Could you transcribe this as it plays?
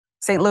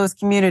St. Louis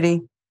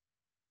community,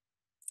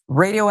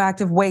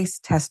 radioactive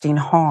waste testing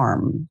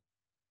harmed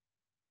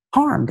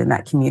in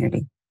that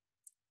community.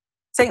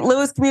 St.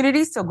 Louis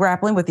community still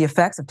grappling with the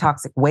effects of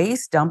toxic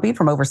waste dumping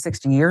from over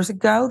 60 years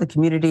ago. The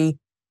community,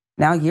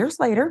 now years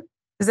later,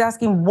 is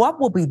asking what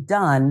will be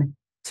done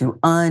to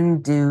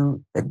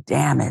undo the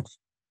damage.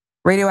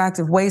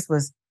 Radioactive waste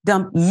was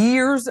dumped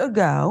years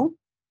ago.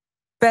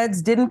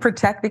 Feds didn't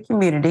protect the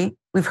community.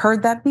 We've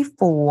heard that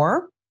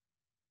before.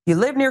 You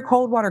live near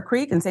Coldwater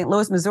Creek in St.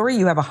 Louis, Missouri,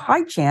 you have a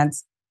high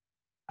chance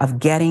of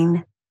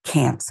getting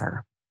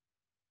cancer.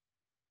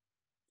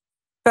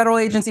 Federal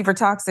Agency for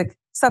Toxic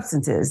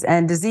Substances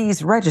and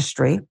Disease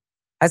Registry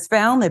has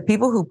found that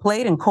people who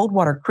played in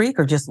Coldwater Creek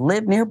or just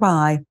lived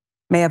nearby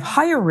may have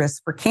higher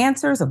risk for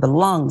cancers of the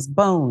lungs,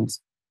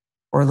 bones,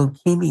 or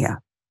leukemia.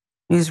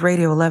 News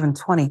Radio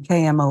 1120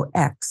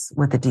 KMOX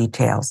with the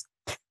details.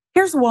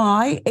 Here's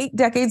why. 8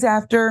 decades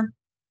after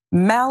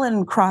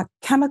MuckRock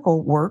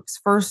Chemical Works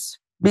first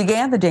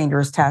began the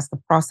dangerous task of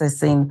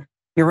processing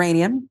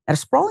uranium at a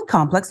sprawling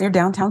complex near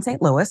downtown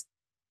St. Louis,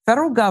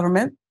 federal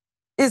government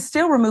is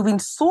still removing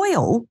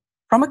soil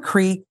from a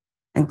creek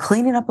and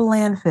cleaning up a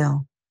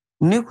landfill.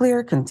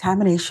 Nuclear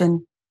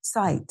contamination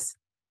sites.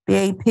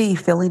 The AP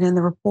filling in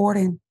the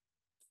reporting.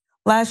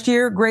 Last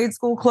year, grade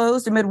school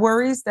closed amid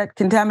worries that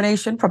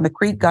contamination from the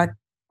creek got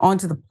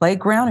onto the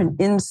playground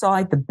and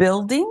inside the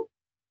building.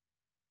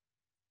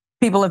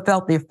 People have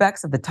felt the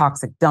effects of the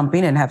toxic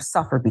dumping and have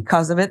suffered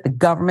because of it. The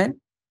government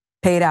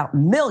paid out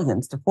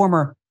millions to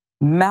former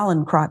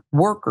MuckRock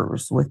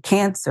workers with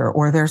cancer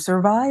or their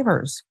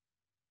survivors.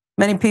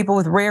 Many people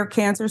with rare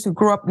cancers who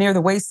grew up near the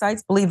waste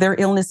sites believe their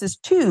illnesses,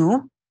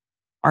 too,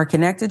 are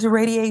connected to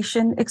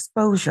radiation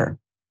exposure.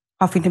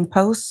 Huffington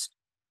Post.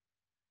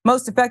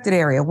 Most affected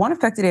area. One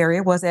affected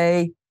area was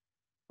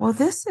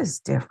this is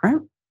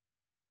different.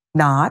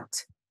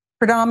 Not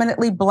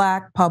predominantly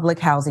Black public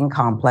housing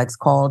complex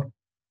called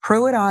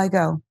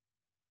Pruitt-Igoe.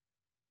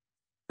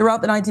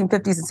 Throughout the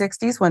 1950s and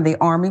 60s, when the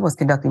Army was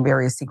conducting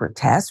various secret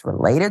tests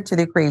related to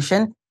the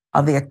creation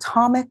of the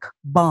atomic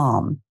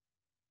bomb,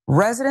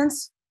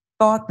 residents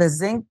thought the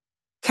zinc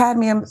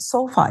cadmium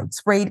sulfide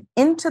sprayed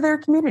into their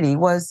community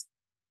was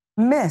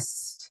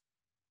mist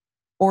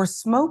or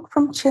smoke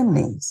from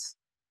chimneys.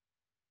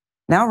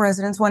 Now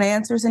residents want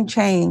answers and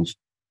change.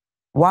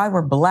 Why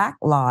were Black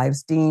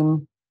lives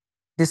deemed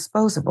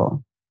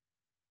disposable?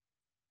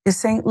 Is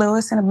St.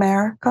 Louis in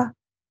America?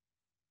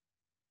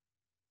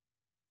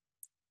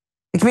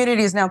 The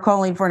community is now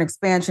calling for an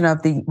expansion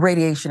of the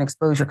Radiation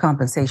Exposure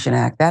Compensation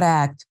Act. That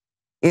act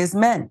is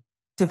meant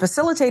to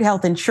facilitate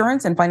health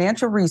insurance and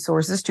financial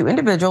resources to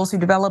individuals who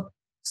develop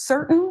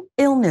certain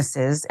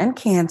illnesses and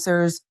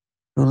cancers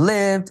who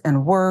lived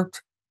and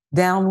worked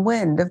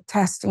downwind of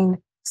testing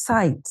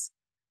sites.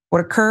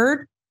 What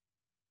occurred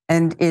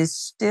and is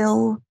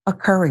still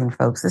occurring,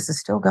 folks, this is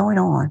still going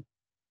on.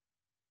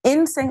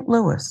 In St.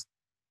 Louis,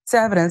 it's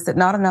evidence that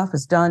not enough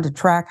is done to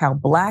track how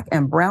Black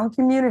and brown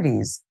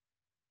communities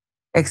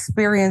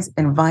experience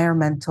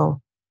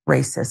environmental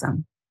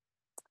racism.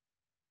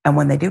 And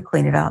when they do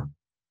clean it up,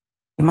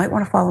 you might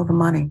want to follow the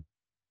money.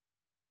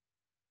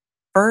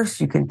 First,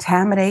 you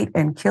contaminate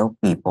and kill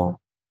people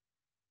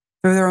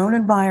through their own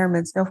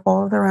environments, no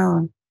fault of their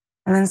own.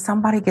 And then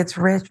somebody gets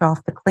rich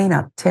off the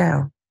cleanup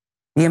too,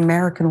 the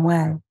American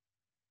way.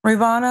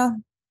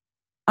 Rayyvana,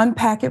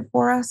 unpack it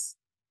for us.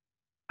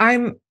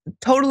 I'm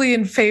totally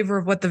in favor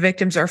of what the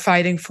victims are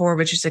fighting for,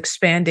 which is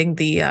expanding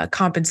the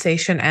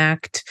Compensation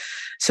Act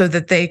so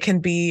that they can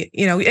be,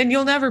 and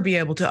you'll never be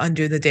able to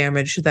undo the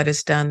damage that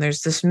is done.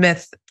 There's this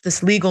myth,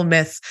 this legal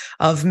myth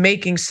of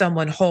making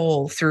someone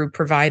whole through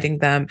providing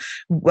them,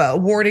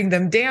 awarding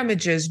them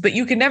damages, but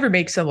you can never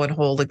make someone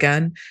whole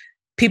again.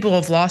 People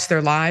have lost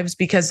their lives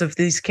because of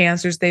these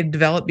cancers they've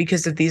developed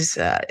because of these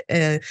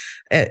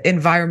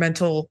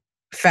environmental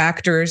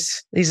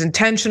factors, these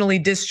intentionally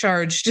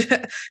discharged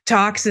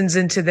toxins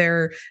into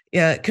their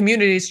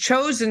communities,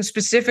 chosen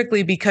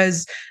specifically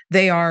because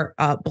they are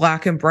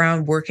Black and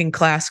brown working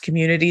class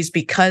communities,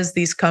 because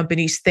these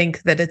companies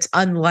think that it's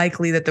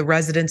unlikely that the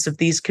residents of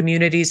these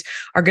communities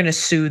are going to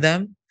sue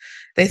them.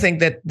 They think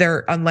that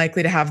they're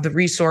unlikely to have the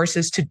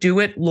resources to do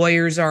it.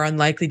 Lawyers are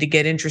unlikely to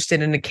get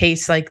interested in a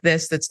case like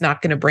this that's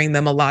not going to bring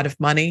them a lot of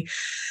money.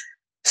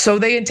 So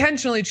they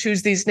intentionally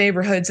choose these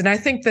neighborhoods. And I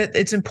think that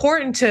it's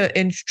important to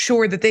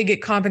ensure that they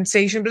get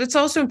compensation, but it's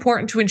also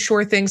important to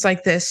ensure things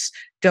like this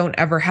don't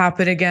ever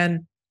happen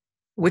again,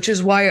 which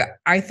is why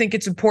I think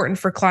it's important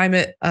for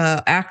climate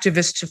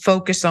activists to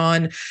focus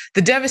on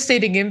the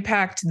devastating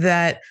impact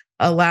that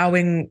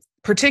allowing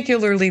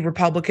particularly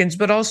Republicans,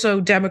 but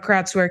also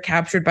Democrats who are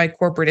captured by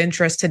corporate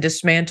interests to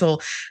dismantle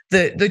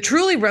the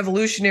truly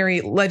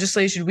revolutionary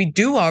legislation we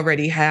do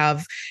already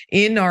have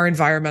in our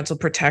environmental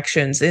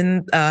protections,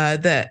 in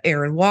the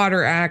Air and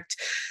Water Act,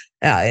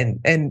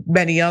 and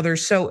many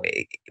others. So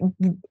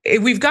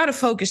we've got to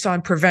focus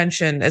on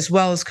prevention as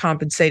well as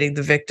compensating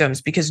the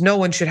victims, because no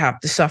one should have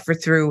to suffer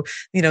through,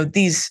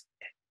 these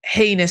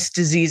heinous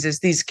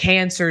diseases, these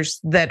cancers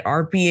that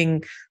are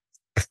being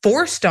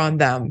forced on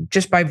them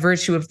just by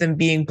virtue of them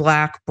being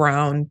black,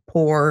 brown,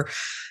 poor,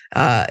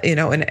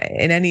 and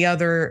any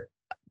other,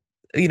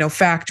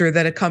 factor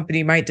that a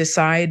company might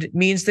decide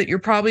means that you're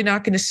probably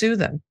not going to sue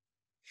them.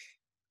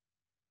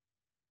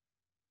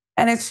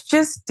 And it's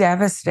just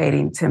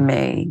devastating to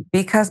me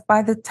because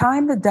by the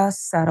time the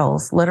dust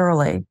settles,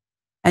 literally,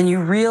 and you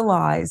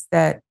realize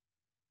that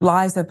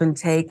lives have been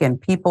taken,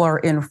 people are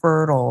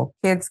infertile,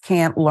 kids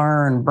can't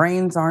learn,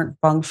 brains aren't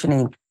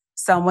functioning,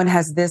 someone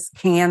has this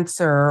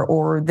cancer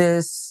or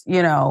this,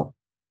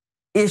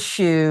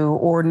 issue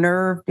or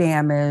nerve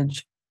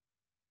damage,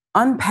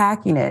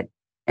 unpacking it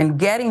and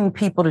getting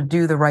people to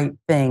do the right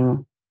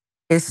thing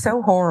is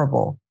so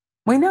horrible.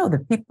 We know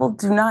that people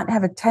do not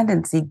have a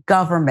tendency,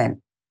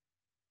 government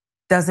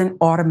doesn't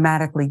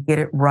automatically get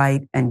it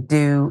right and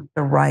do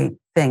the right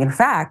thing. In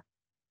fact,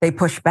 they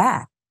push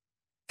back.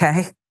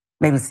 Okay.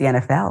 Maybe it's the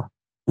NFL.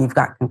 You've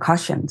got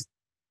concussions.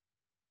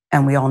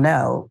 And we all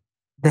know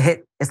the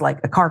hit is like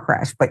a car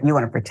crash, but you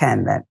want to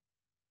pretend that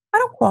I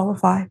don't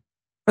qualify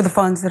for the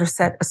funds that are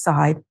set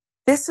aside.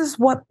 This is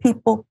what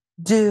people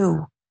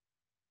do.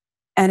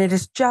 And it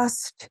is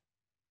just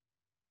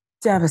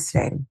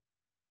devastating.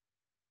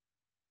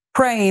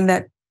 Praying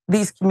that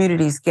these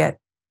communities get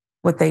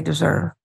what they deserve.